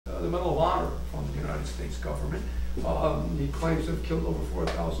the Medal of Honor from the United States government. He claims to have killed over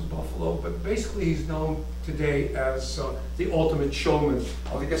 4,000 buffalo, but basically he's known today as the ultimate showman.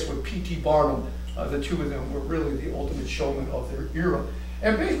 I guess with P.T. Barnum, the two of them were really the ultimate showman of their era.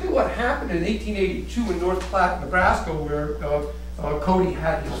 And basically what happened in 1882 in North Platte, Nebraska, where Cody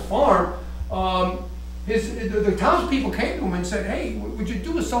had his farm, the townspeople came to him and said, hey, would you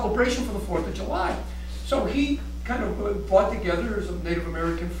do a celebration for the 4th of July? So he kind of brought together some Native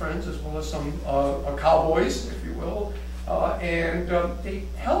American friends as well as some cowboys, if you will, and they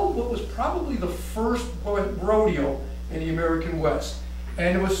held what was probably the first rodeo in the American West.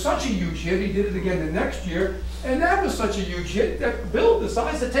 And it was such a huge hit, he did it again the next year, and that was such a huge hit that Bill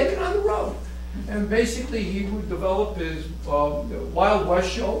decides to take it on the road. And basically he would develop his Wild West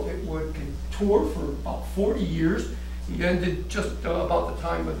show. It would tour for about 40 years. He ended just about the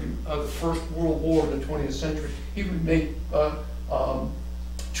time of the First World War in the 20th century. He would make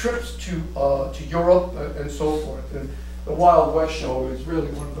trips to Europe and so forth. And the Wild West show is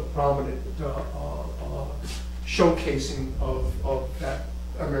really one of the prominent showcasing of that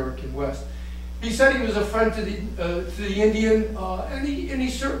American West. He said he was a friend to the Indian, and he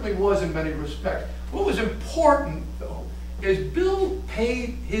certainly was in many respects. What was important, though, is Bill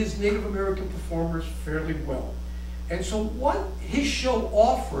paid his Native American performers fairly well. And so what his show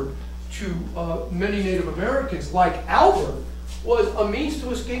offered to many Native Americans, like Albert, was a means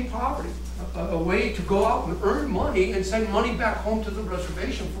to escape poverty, a way to go out and earn money and send money back home to the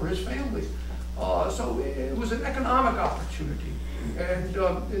reservation for his families. So it was an economic opportunity, and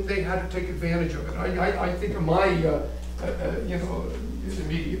they had to take advantage of it. I think of my,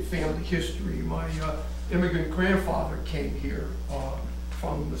 immediate family history. My immigrant grandfather came here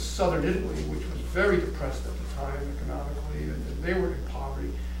from southern Italy, which was very depressed at the time economically, and they were in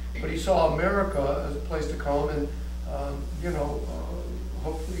poverty. But he saw America as a place to come and,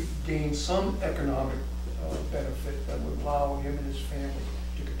 hopefully gain some economic benefit that would allow him and his family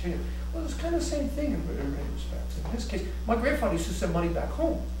to continue. Well, it's kind of the same thing in many respects. In his case, my grandfather used to send money back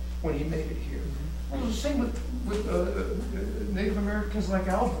home when he made it here. Well, it was the same with Native Americans like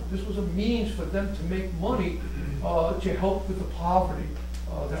Albert. This was a means for them to make money to help with the poverty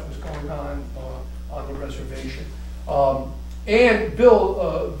that was going on the reservation. And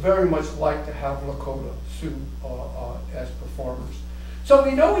Bill very much liked to have Lakota Sioux as performers. So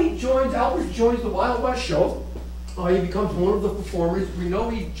we know Albert joins the Wild West show. He becomes one of the performers. We know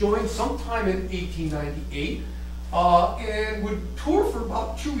he joined sometime in 1898 and would tour for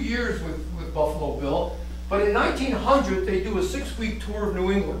about 2 years with Buffalo Bill. But in 1900, they do a 6-week tour of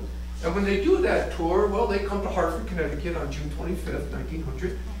New England. And when they do that tour, well, they come to Hartford, Connecticut on June 25th,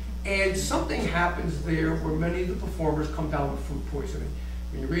 1900. And something happens there where many of the performers come down with food poisoning.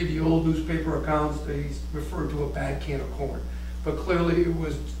 When you read the old newspaper accounts, they refer to a bad can of corn. But clearly it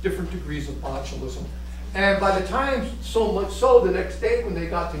was different degrees of botulism. And by the time, so much so, the next day when they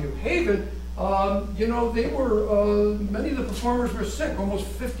got to New Haven, they were, many of the performers were sick, almost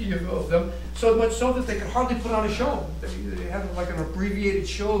 50 of them, so much so that they could hardly put on a show. They had like an abbreviated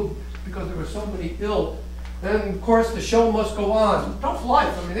show because there were so many ill. And of course the show must go on. Tough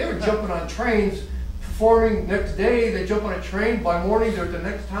life. I mean, they were jumping on trains, performing next day, they jump on a train, by morning they're at the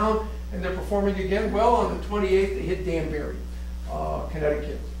next town, and they're performing again. Well, on the 28th they hit Danbury,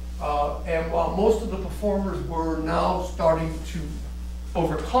 Connecticut. And while most of the performers were now starting to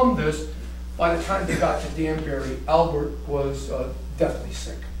overcome this, by the time they got to Danbury, Albert was deathly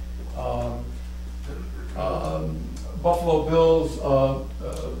sick. Buffalo Bill's,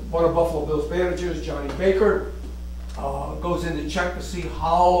 one of Buffalo Bill's managers, Johnny Baker, goes in to check to see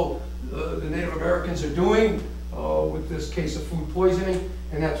how the Native Americans are doing with this case of food poisoning,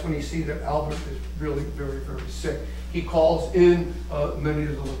 and that's when you see that Albert is really very, very sick. He calls in many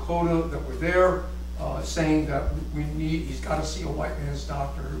of the Lakota that were there, saying that he's got to see a white man's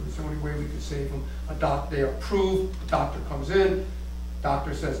doctor. It was the only way we could save him. They approve, the doctor comes in,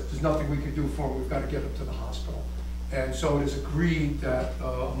 doctor says, there's nothing we can do for him, we've got to get him to the hospital. And so it is agreed that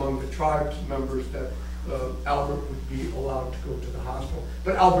among the tribe's members that Albert would be allowed to go to the hospital.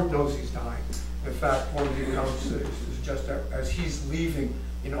 But Albert knows he's dying. In fact, one of the accounts is just that as he's leaving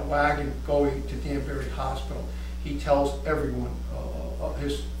in a wagon going to Danbury Hospital, he tells everyone,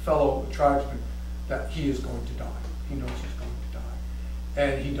 his fellow tribesmen, that he is going to die. He knows he's going to die.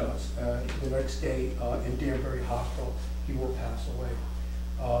 And he does. The next day in Danbury Hospital, he will pass away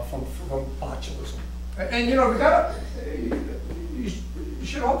from botulism. And you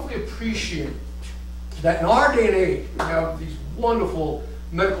should hopefully appreciate that in our day and age, we have these wonderful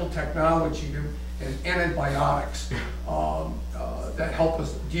medical technology and antibiotics that help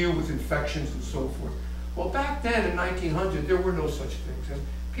us deal with infections and so forth. Well, back then in 1900, there were no such things. And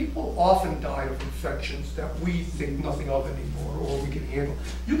people often died of infections that we think nothing of anymore or we can handle.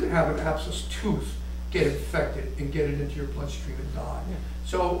 You can have an abscessed tooth get infected and get it into your bloodstream and die. Yeah.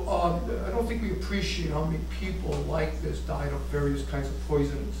 So I don't think we appreciate how many people like this died of various kinds of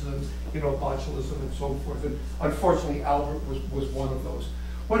poisons and, botulism and so forth. And unfortunately, Albert was one of those.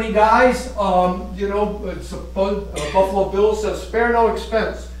 When he dies, it's Buffalo Bill says, "Spare no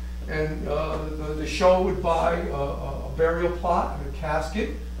expense." And the show would buy a burial plot and a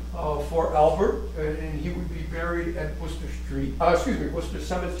casket for Albert, and he would be buried at Worcester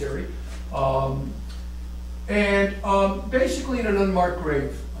Cemetery. Basically in an unmarked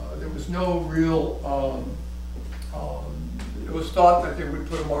grave. There was no real, it was thought that they would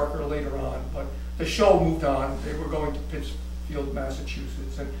put a marker later on, but the show moved on. They were going to Pittsfield,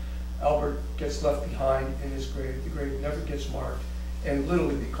 Massachusetts, and Albert gets left behind in his grave. The grave never gets marked and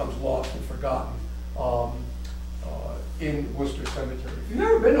literally becomes lost and forgotten in Worcester Cemetery. If you've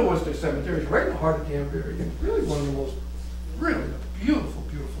never been to Worcester Cemetery, it's right in the heart of Danbury, and really one of the most, really a beautiful,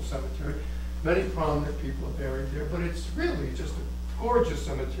 beautiful cemetery. Many prominent people are buried there, but it's really just a gorgeous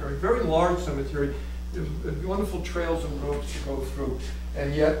cemetery, very large cemetery. There's wonderful trails and roads to go through.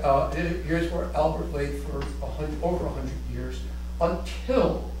 And yet, here's where Albert lay for over 100 years,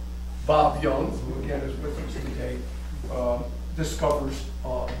 until Bob Young, who again is with us today, discovers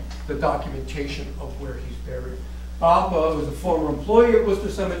the documentation of where he's buried. Bob was a former employee at Worcester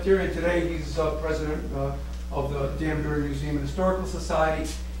Cemetery, and today he's president of the Danbury Museum and Historical Society.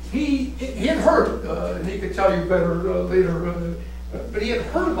 He had heard, and he could tell you better later, but he had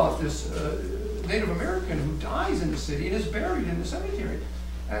heard about this Native American who dies in the city and is buried in the cemetery,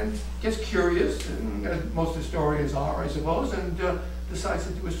 and gets curious, and as most historians are, I suppose, and decides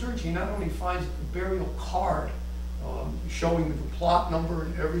to do a search. He not only finds the burial card showing the plot number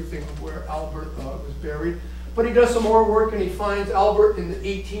and everything of where Albert was buried, but he does some more work and he finds Albert in the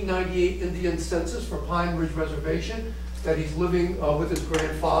 1898 Indian census for Pine Ridge Reservation, that he's living with his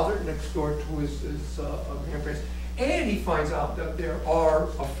grandfather next door to his grandparents. And he finds out that there are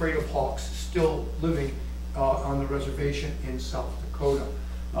Afraid of Hawks still living on the reservation in South Dakota.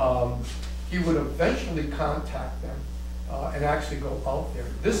 He would eventually contact them and actually go out there.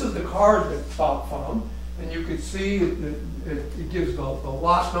 This is the card that Bob found, and you could see it gives the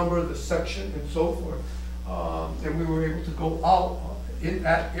lot number, the section, and so forth. And we were able to go out in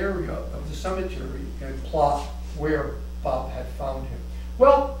that area of the cemetery and plot where Bob had found him.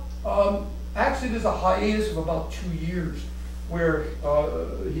 Well, actually there's a hiatus of about 2 years where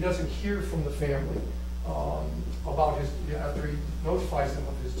he doesn't hear from the family about after he notifies them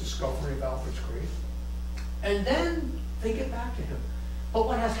of his discovery of Albert's grave. And then they get back to him. But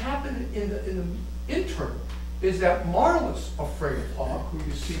what has happened in the interim is that Marla's Afraid of Hawk, who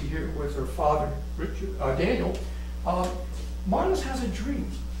you see here with her father, Daniel, Marla's has a dream.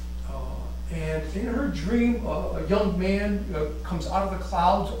 And in her dream, a young man comes out of the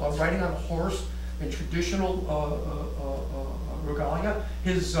clouds riding on a horse in traditional regalia.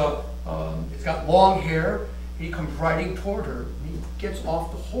 He's got long hair. He comes riding toward her. He gets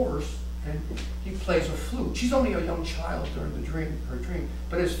off the horse and he plays a flute. She's only a young child during her dream,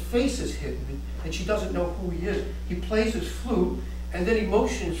 but his face is hidden and she doesn't know who he is. He plays his flute and then he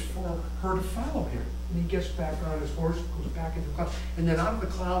motions for her to follow him. And he gets back on his horse, goes back into the clouds. And then out of the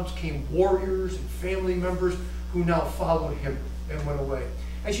clouds came warriors and family members who now followed him and went away.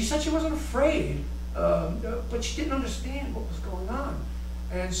 And she said she wasn't afraid, but she didn't understand what was going on.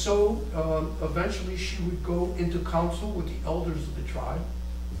 And so eventually she would go into council with the elders of the tribe,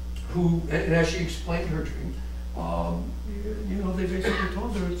 who, and as she explained her dream, they basically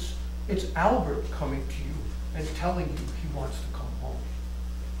told her it's Albert coming to you and telling you he wants to come home.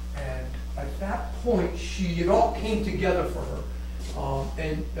 And at that point, it all came together for her,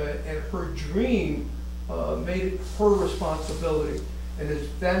 and her dream made it her responsibility. And it's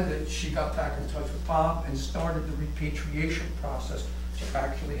then that she got back in touch with Bob and started the repatriation process to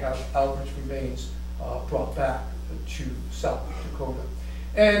actually have Albert's remains brought back to South Dakota.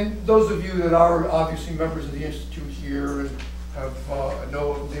 And those of you that are obviously members of the Institute here and have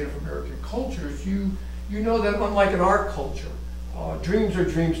know of Native American cultures, you know that unlike in our culture, dreams are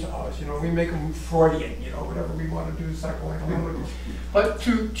dreams to us. We make them Freudian, whatever we want to do, psychoanalytic. But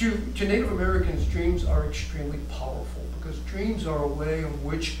to Native Americans, dreams are extremely powerful because dreams are a way in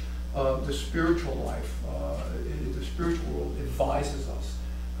which the spiritual life, the spiritual world advises us,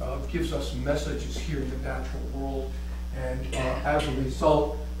 gives us messages here in the natural world. And as a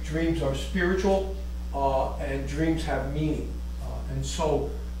result, dreams are spiritual and dreams have meaning. And so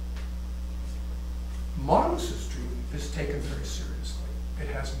Marlis's dream is taken very seriously. It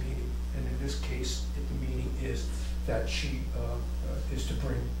has meaning. And in this case, the meaning is that she is to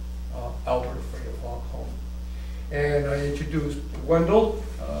bring Albert Afraid of Hawk home. And I introduced Wendell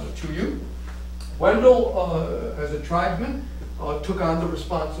to you. Wendell, as a tribesman, took on the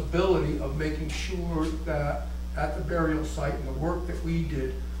responsibility of making sure that at the burial site and the work that we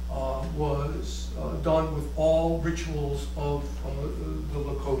did was done with all rituals of the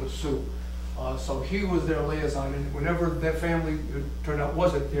Lakota Sioux. So he was their liaison, and whenever their family, it turned out,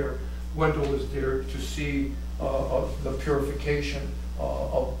 wasn't there, Wendell was there to see the purification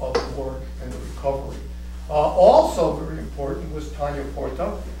of the work and the recovery. Also very important was Tanya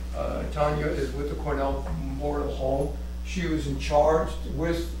Porta. Tanya is with the Cornell Memorial Home. She was in charge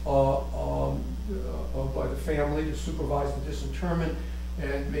with by the family to supervise the disinterment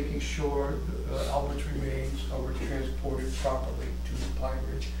and making sure Albert's remains were transported properly to Pine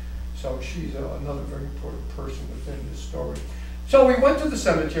Ridge. So she's another very important person within this story. So we went to the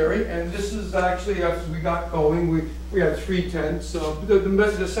cemetery, and this is actually, as we got going, we had 3 tents.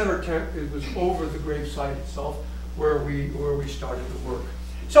 The center tent, it was over the gravesite itself where we started the work.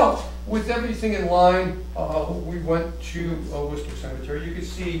 So with everything in line, we went to Worcester Cemetery. You can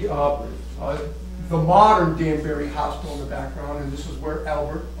see the modern Danbury Hospital in the background, and this is where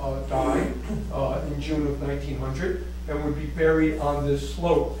Albert died in June of 1900 and would be buried on this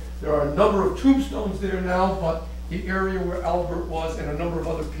slope. There are a number of tombstones there now, but the area where Albert was and a number of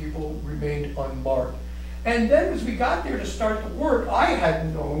other people remained unmarked. And then as we got there to start the work, I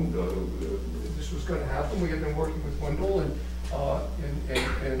hadn't known this was going to happen. We had been working with Wendell and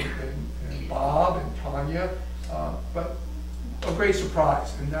Bob and Tanya, but a great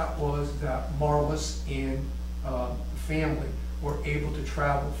surprise, and that was that Marlis and family were able to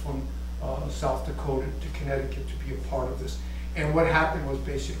travel from South Dakota to Connecticut to be a part of this. And what happened was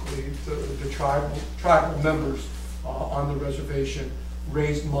basically the tribal members on the reservation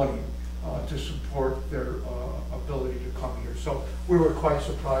raised money to support their ability to come here. So we were quite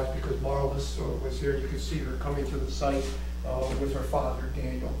surprised because Marlis was here. You can see her coming to the site with her father,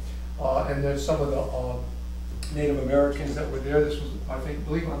 Daniel. And then some of the Native Americans that were there. This was, I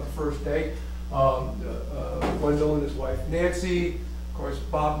believe, on the first day. Wendell and his wife, Nancy, of course,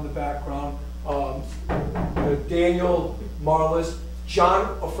 Bob in the background, Daniel, Marlis,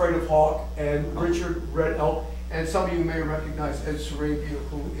 John Afraid of Hawk, and Richard Red Elk. And some of you may recognize Ed Sarabia,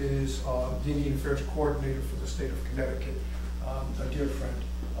 who is the Indian Affairs Coordinator for the state of Connecticut, a dear friend.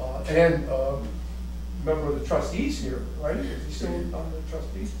 And member of the trustees here, right? Is he still on the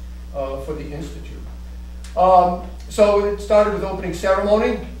trustees? For the Institute. So it started with opening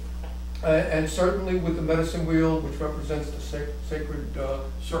ceremony, and certainly with the medicine wheel, which represents the sacred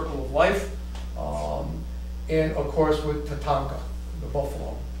circle of life, and of course with Tatanka, the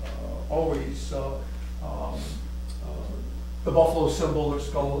buffalo. Always the buffalo symbol or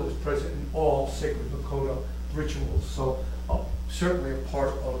skull is present in all sacred Lakota rituals. So certainly a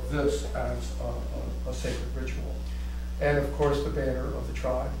part of this as a sacred ritual. And of course the banner of the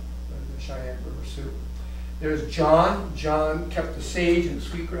tribe, the Cheyenne River Sioux. There's John. John kept the sage and the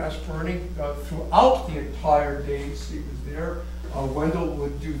sweetgrass burning throughout the entire days he was there. Wendell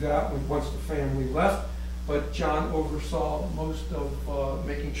would do that once the family left, but John oversaw most of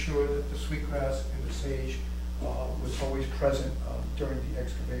making sure that the sweetgrass and the sage was always present during the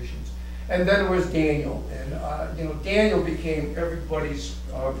excavations. And then there was Daniel, and you know, Daniel became everybody's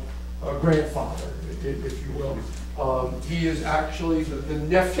grandfather, if you will. He is actually the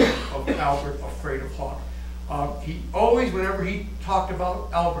nephew of Albert Afraid of Hawk. He always, whenever he talked about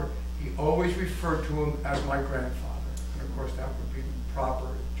Albert, he always referred to him as my grandfather. And of course that would be proper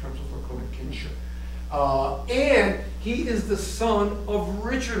in terms of Lakota kinship. And he is the son of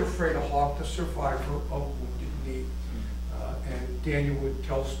Richard Afraid of Hawk, the survivor of Wounded Knee. And Daniel would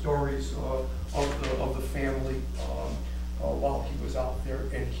tell stories of the family while he was out there,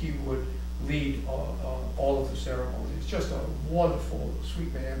 and he would lead all of the ceremonies. Just a wonderful,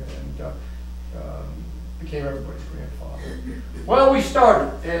 sweet man, and became everybody's grandfather. Well, we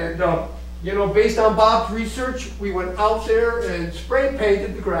started, and you know, based on Bob's research, we went out there and spray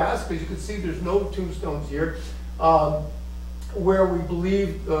painted the grass, because you can see there's no tombstones here, where we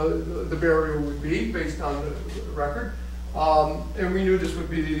believed the burial would be, based on the record. And we knew this would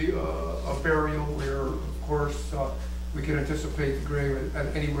be a burial where, of course, we could anticipate the grave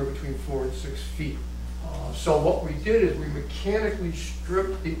at anywhere between 4 and 6 feet. So what we did is we mechanically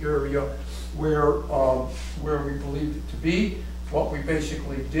stripped the area where we believed it to be. What we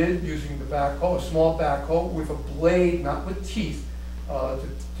basically did, using the backhoe, a small backhoe with a blade, not with teeth,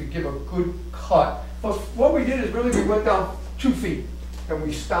 to give a good cut. But what we did is really we went down 2 feet, and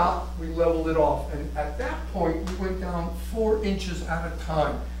we stopped, we leveled it off. And at that point, we went down 4 inches at a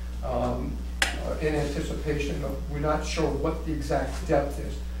time. in anticipation of, we're not sure what the exact depth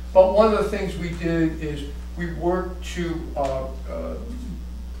is. But one of the things we did is we worked to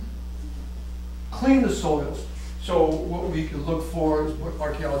clean the soils. So what we could look for is what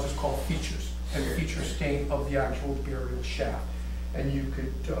archaeologists call features, and feature stain of the actual burial shaft. And you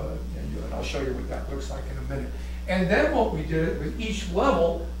could, and I'll show you what that looks like in a minute. And then what we did, with each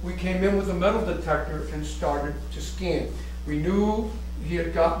level, we came in with a metal detector and started to scan. We knew he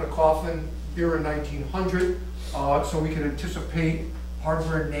had gotten a coffin era 1900, so we could anticipate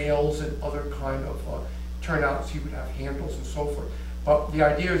hardware nails and other kind of turnouts. He would have handles and so forth. But the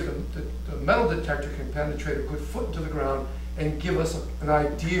idea is the metal detector can penetrate a good foot into the ground and give us an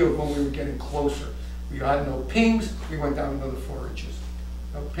idea of when we were getting closer. We had no pings, we went down another 4 inches.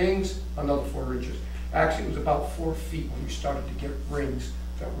 No pings, another 4 inches. Actually, it was about 4 feet when we started to get rings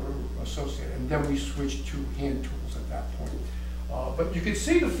that were associated. And then we switched to hand tools at that point. But you can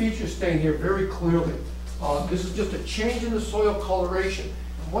see the feature stain here very clearly. This is just a change in the soil coloration.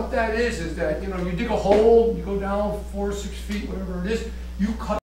 And what that is that, you dig a hole, you go down 4 or 6 feet, whatever it is, you cut